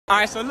All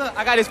right, so look,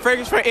 I got this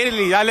fragrance from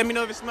Italy. Y'all let me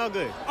know if it smells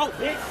good. Oh,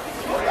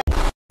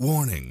 bitch.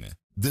 Warning.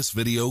 This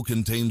video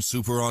contains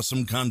super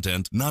awesome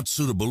content not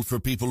suitable for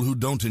people who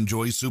don't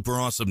enjoy super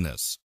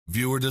awesomeness.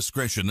 Viewer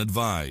discretion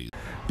advised.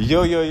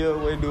 Yo,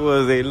 what it do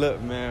is, hey, look,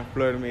 man,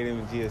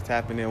 FloridaMadeMG is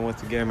tapping in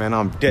once again, man.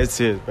 I'm dead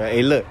serious, bro.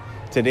 Hey, look,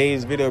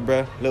 today's video,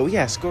 bro. Look, we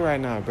at school right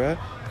now, bro.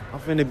 I'm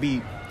finna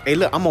be, hey,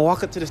 look, I'm gonna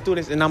walk up to the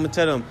students and I'm gonna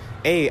tell them,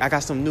 hey, I got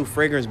some new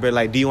fragrance, bro.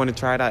 Like, do you want to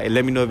try it out? And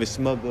let me know if it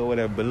smells good or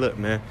whatever. But look,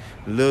 man,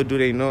 little do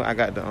they know, I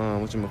got the,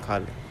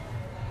 whatchamacallit,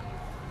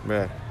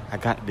 bro. I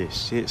got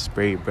this shit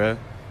sprayed, bro.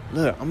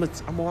 Look, I'm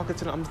gonna walk up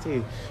to them, I'm gonna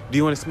say, do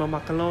you want to smell my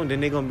cologne?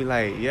 Then they gonna be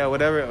like, yeah,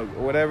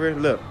 whatever.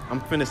 Look,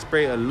 I'm finna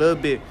spray a little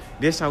bit.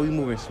 This time we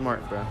moving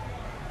smart, bro.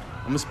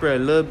 I'm gonna spray a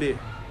little bit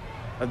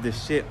of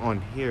this shit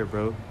on here,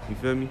 bro. You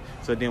feel me?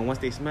 So then once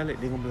they smell it,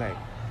 they gonna be like,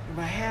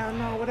 hell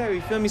no, whatever.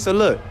 You feel me? So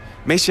look,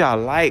 make sure y'all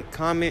like,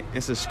 comment,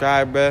 and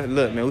subscribe, bro.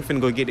 Look, man, we finna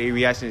go get their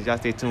reactions. Y'all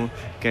stay tuned.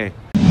 Okay.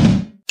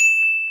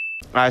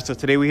 All right, so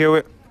today we here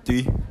with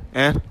 3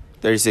 and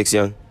 36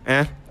 young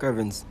and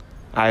Kervins.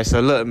 all right, so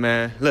look,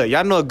 man. Look,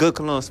 y'all know a good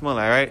cologne smell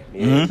like, right?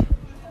 Mm-hmm.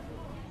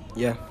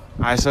 Yeah.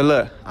 All right, so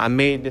look, I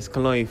made this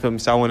cologne, you feel me?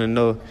 So I want to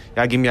know,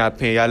 y'all give me your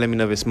opinion. Y'all let me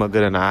know if it smell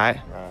good or not, all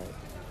right?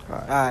 All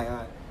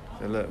right.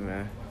 So look,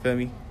 man, feel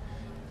me?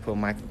 Put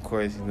Michael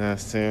Kors, you know what I'm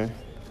saying?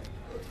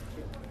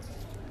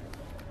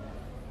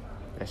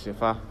 That shit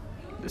fire.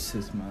 This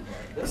shit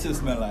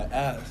smell like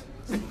ass.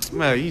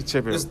 Smell, you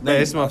tripping.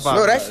 Man, it smell fire.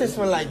 No, that shit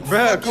smell like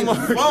bruh, come on.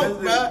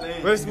 Smoke,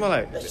 bruh. What it smell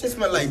like? That shit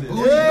smell like booty,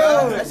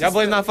 bro. Y'all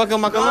boys not fucking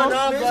with my cologne?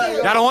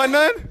 Y'all don't want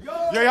none?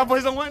 Yo, y'all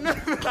boys don't want none?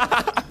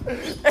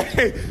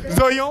 Hey,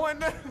 Zoe, you don't want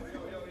none?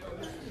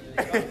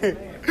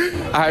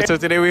 All right, so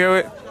today we here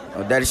with?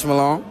 Oh, Daddy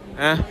Schmalone.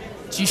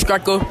 G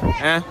Scracker.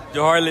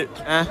 Joe Harlot.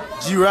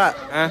 G-Rock.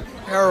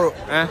 Harold.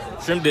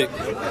 Shrimp Dick.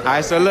 All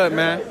right, so look,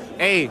 man.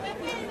 Hey,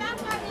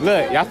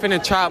 look, y'all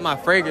finna try out my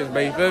fragrance,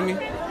 bro. You feel me?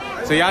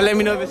 So y'all let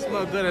me know if it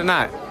smells good or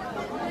not.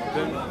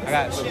 I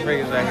got some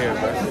fragrance right here,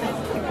 bro.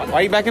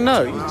 Why you backing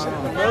up? You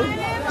chilling, bro?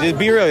 Just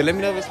be real. Let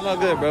me know if it smells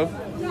good, bro.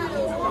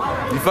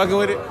 You fucking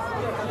with it?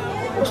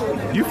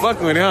 You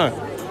fucking with it, huh?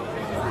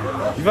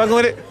 You fucking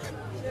with it?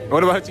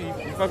 What about you?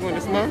 You fucking with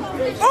the smell?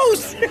 Oh,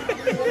 shit.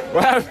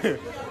 What happened?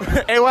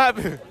 Hey, what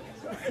happened?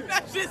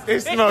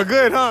 It smell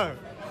good, huh?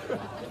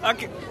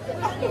 Okay.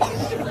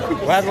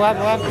 What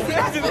happened?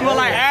 That shit smell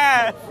like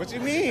ass. What you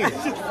mean?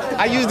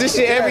 I use this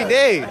shit every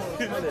day.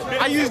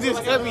 I use this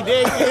every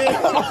day, kid.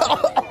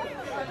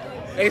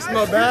 Hey, it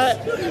smell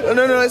bad?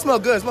 No, it smell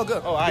good.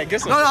 Oh, all right,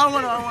 get some. No, I don't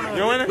want it.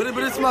 You want it?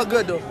 But it smell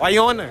good, though. Why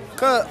you on there?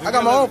 Cause I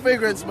got my own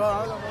fragrance,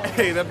 bro.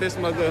 Hey, that bitch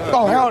smell good, huh?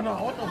 Oh, hell no.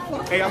 What the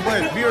fuck? Hey, I'm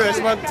going to be real,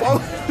 smell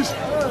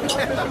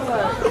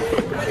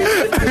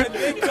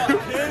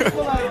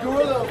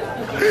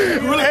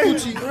Gorilla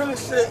Gucci, gorilla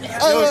shit.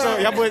 Yo, so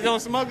y'all boys don't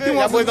smell good?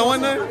 Y'all boys don't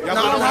want none? Y'all boys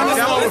don't want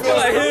none? Feel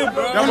like him,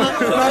 bro. No,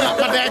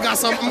 my dad got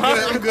something.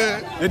 I'm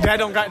good. Your dad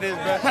don't got this,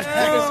 bro. It's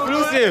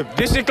exclusive.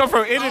 This shit come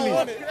from Italy.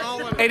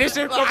 Hey, this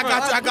shit come from...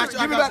 I got you.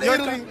 Give me back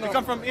Italy. It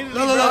come from Italy,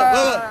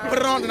 Look. Put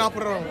it on, then I'll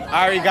put it on.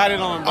 I already got it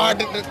on, bro. I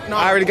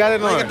already got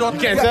it on. You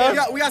can't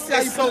tell? We got to see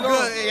how you so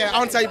good. Yeah, I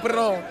want to tell you put it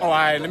on. Oh, all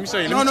right. Let me show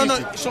you. No. Let me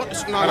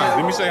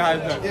show you how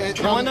it's done.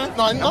 You want that?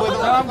 No, I'm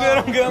good.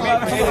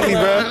 Italy,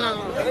 bro.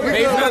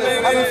 Hey, what's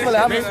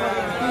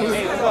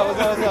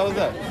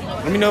up?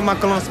 Let me know if my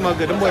cologne smell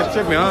good. Them boys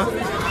tripping, huh?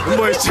 Them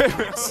boys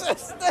tripping.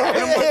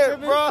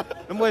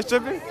 Them boys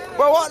tripping?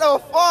 Bro, what the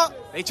fuck?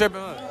 They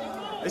tripping, huh?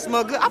 They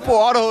smell good. I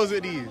pour all the hoes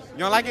with these. You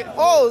don't like it?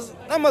 Hoes?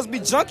 That must be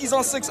junkies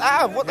on 6th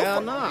Ave. What the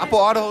fuck? Nah. I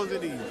pour all the hoes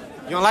with these.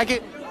 You don't like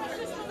it?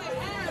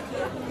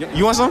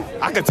 You want some?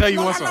 I can tell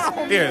you want some.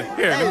 Here, let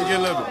me get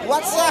a little bit.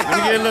 What's up? Let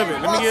me get a little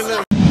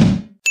bit.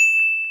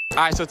 All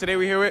right, so today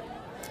we here with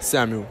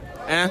Samuel.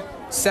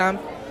 Sam.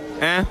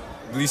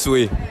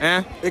 Gleesway.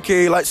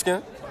 AKA light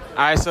skin. All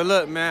right, so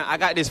look, man, I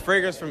got this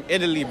fragrance from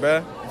Italy,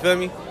 bro. You feel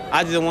me?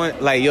 I just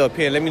want, like, your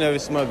opinion. Let me know if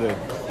it smells good.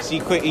 See,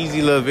 quick,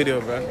 easy little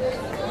video, bro. I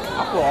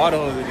put all the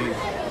hoes with these.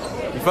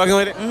 You fucking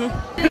with it?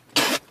 Mm-hmm.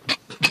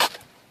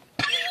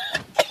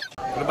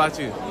 What about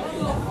you?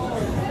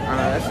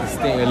 That shit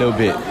stink a little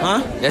bit.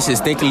 Huh? That shit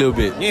stink a little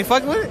bit. You ain't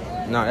fucking with it?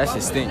 No, that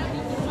shit stink.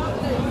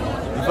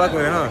 You fucking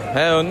with it, huh?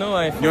 Hell no,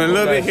 I ain't. You want a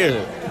little bit here?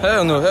 Shit.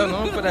 Hell no,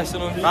 don't put that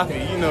shit on me. Coffee,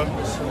 you know.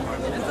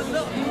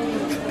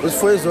 What's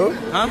for bro?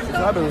 Huh?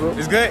 Vibing, bro.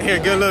 It's good? Here,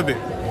 get a little bit.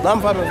 No,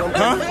 I'm vibing, bro.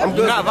 Huh? I'm good.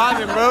 You're not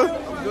vibing, bro.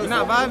 You're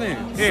not vibing.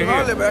 Here.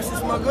 Bro, that shit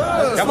smell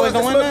good. Y'all boys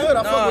don't want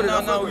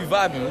that? No, we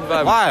vibing.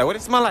 Why? What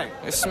it smell like?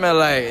 It smell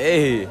like,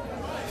 hey.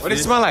 What it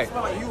smell like?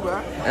 You,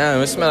 bro.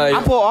 Damn, it smell like.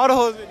 I pour all the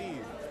hoes with these.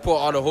 Pour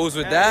all the hoes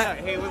with that?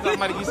 Hey, what's up? I'm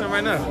about to get some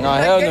right now. No,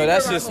 hell no,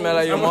 that shit smell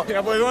like your mom.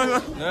 Y'all boys want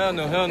some? Hell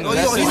no.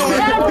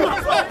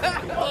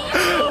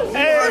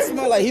 That shit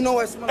smell like. He know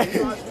what it smell like.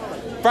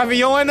 Prophet,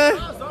 you want that?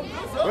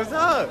 What's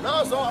up?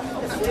 No, so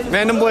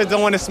Man, them boys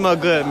don't want to smell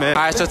good, man.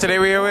 All right, so today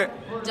we here with?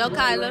 Joe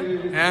Kyla.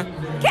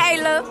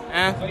 Kayla.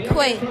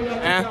 Quay.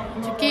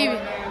 Jakivi.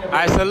 All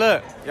right, so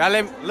look.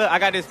 Look, I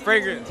got this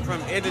fragrance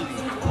from Italy.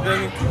 You feel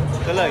me?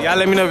 So look, y'all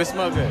let me know if it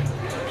smells good.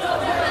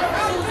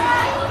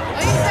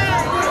 What you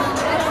saying?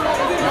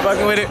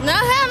 fucking with it? No,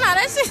 hell no.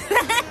 That shit.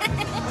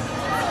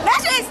 That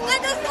shit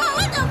slick as fuck.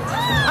 What the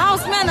fuck? I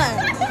don't smell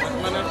nothing.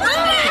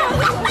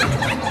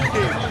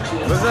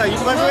 What's up? You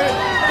fucking with it?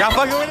 Y'all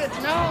fucking with it?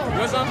 No.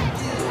 What's up?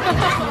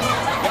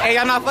 Hey,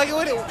 y'all not fucking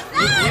with it? No,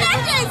 that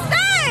shit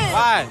stinks.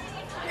 Why?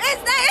 It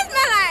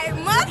smell like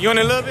mustard. You want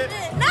a little bit?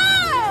 No.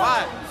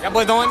 Why? Y'all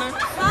boys don't want none?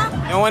 Huh?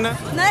 You don't want none?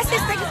 No, that shit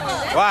stink as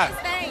fuck. Why? That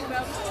shit stink,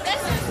 bro. That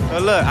shit. So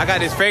look, I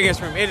got this fragrance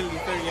from Italy.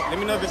 So let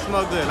me know if it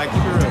smells good. Like,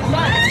 keep it real.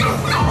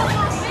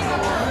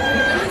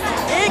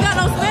 It ain't got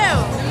no smell.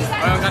 I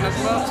don't got no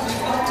smell?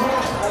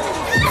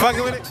 You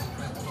fucking with it? It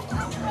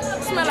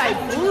smell like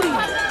booty.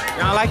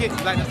 Y'all like it?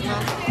 You like the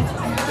smell?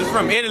 It's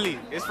from Italy.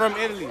 It's from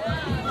Italy.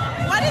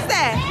 What is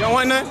that? You don't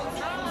want none?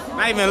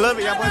 Not even a little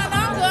bit, y'all boys. No,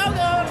 I'm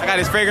good. I got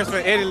this fragrance from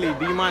Italy.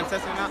 Do you mind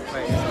testing it out?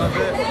 Like, it smells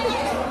good? No,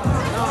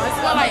 it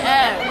smell like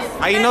ass.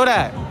 How you know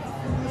that?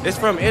 It's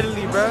from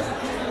Italy, bro.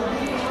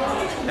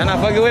 Y'all not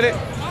fucking with it?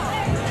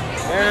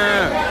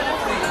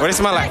 Yeah. What it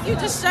smell like? You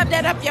just shoved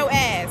that up your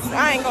ass.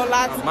 I ain't gonna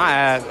lie to you. My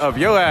ass, up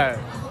your ass.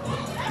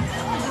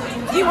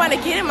 You wanna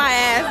get in my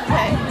ass,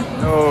 but...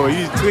 No,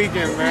 you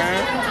tweaking,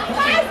 man.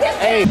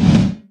 Hey.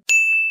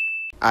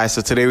 Alright,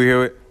 so today we here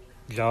with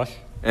Josh.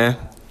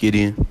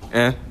 Gideon.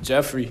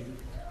 Jeffrey.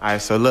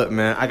 Alright, so look,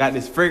 man. I got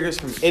this fragrance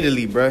from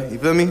Italy, bro. You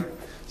feel me?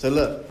 So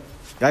look,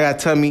 y'all gotta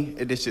tell me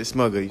if this shit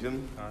smell good. You feel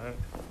me? Alright.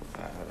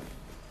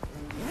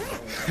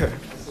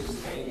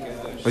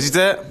 What you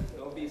said?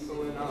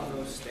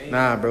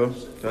 Nah, bro.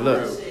 So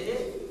look.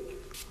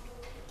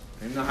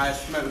 You know how it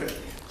smells.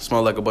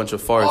 Smell like a bunch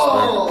of farts,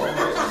 bro.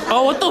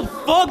 Oh, what the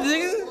fuck,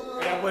 nigga?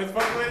 Y'all boys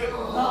fuck with it? You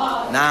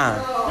Nah.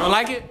 don't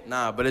like it?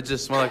 Nah, but it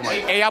just smell like my...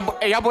 Hey,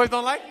 y'all boys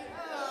don't like it?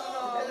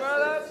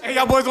 Hey,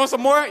 y'all boys want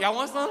some more? Y'all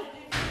want some?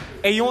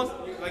 Hey, you want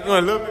like you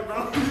want a little bit,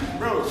 bro?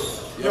 Bro.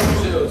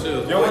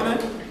 Chill. You want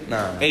that?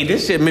 Nah. Hey,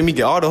 this shit made me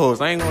get all the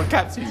hoes. I ain't gonna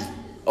cap to you.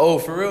 Oh,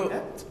 for real?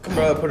 Come,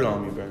 bro, put it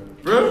on me, bro.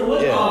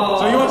 Bro? Yeah.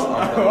 So you want some?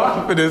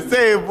 I'm finna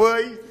say it,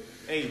 boy.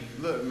 Hey,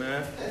 look,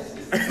 man.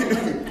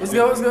 What's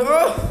good? Oh.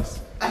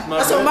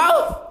 That's your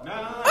mouth?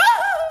 Nah.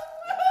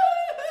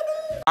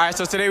 All right,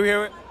 so today we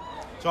here with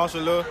Joshua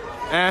Lil,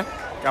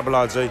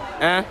 Gabriel J.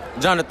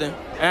 Jonathan.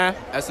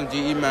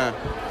 SMGE, man.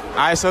 All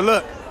right, so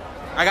look,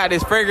 I got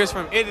this fragrance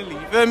from Italy.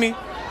 You feel me?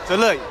 So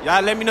look,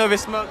 y'all let me know if it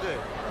smells good.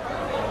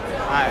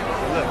 All right,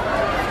 so look.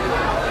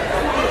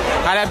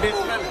 How that bitch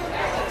smelling?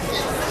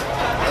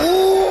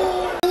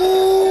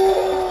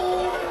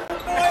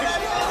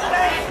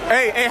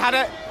 Hey,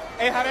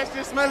 how that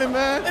shit smelling,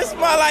 man? It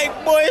smell like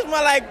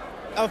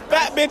a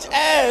fat bitch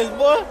ass,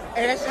 boy.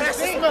 Hey, that shit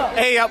smell.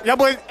 Hey, y'all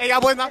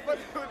boys not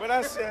fucking with But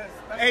that shit...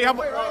 Hey, y'all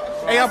boys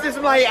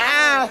smell like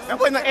ass. Y'all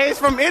boys not, hey, it's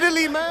from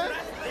Italy, man.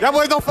 Y'all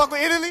boys don't fuck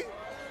with Italy?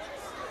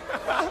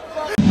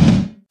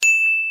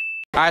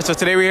 All right, so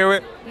today we here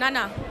with?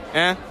 Nah.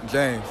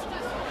 James.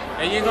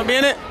 Hey, you ain't gonna be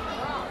in it?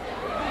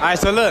 All right,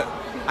 so look,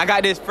 I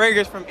got this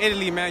fragrance from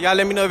Italy, man. Y'all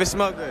let me know if it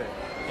smells good.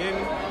 You hear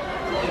me?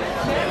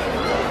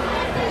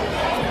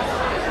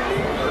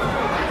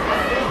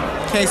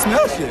 Can't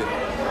smell shit.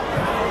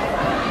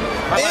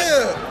 Ew.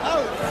 Oh,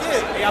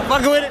 shit. Hey, y'all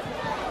fucking with it?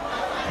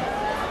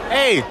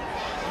 Hey, you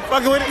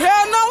fucking with it?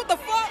 Hell no, what the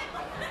fuck?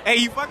 Hey,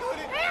 you fucking with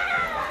it?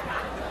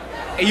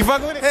 Hey, you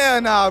fucking with it?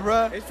 Hell nah,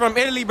 bro. It's from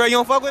Italy, bro. You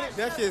don't fuck with it?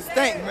 That shit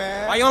stink,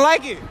 man. Why you don't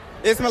like it?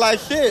 It smell like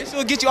shit. This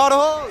will get you all the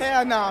hoes.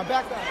 Hell nah,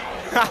 back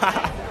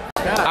up.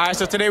 All right,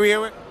 so today we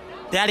here with?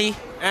 Daddy.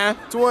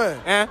 Twin.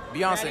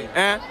 Beyonce.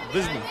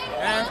 Disney.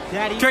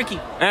 Daddy. Turkey.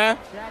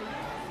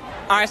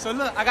 All right, so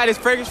look, I got this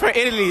fragrance from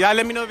Italy. Y'all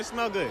let me know if it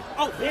smells good.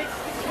 Oh, bitch.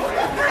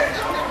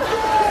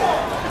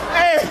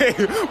 Hey,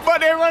 but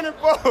they running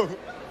forward.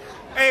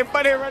 Hey,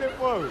 but they running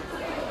forward.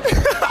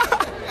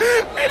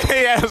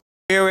 Hey, ass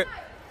here with?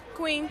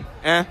 Queen.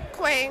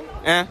 Queen.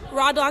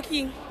 Raw dog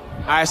king.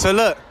 All right, so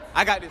look,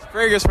 I got this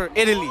fragrance from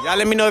Italy. Y'all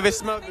let me know if it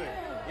smells good.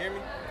 You hear me?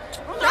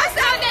 That's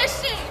not that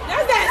shit.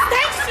 That's that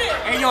stank shit.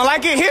 Hey, you don't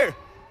like it? Here,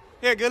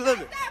 good look.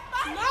 No, Get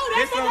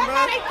that's some, not bro.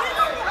 how they do.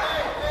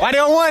 Why they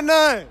don't want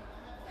none?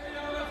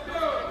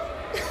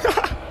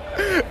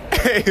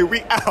 Hey,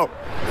 we out.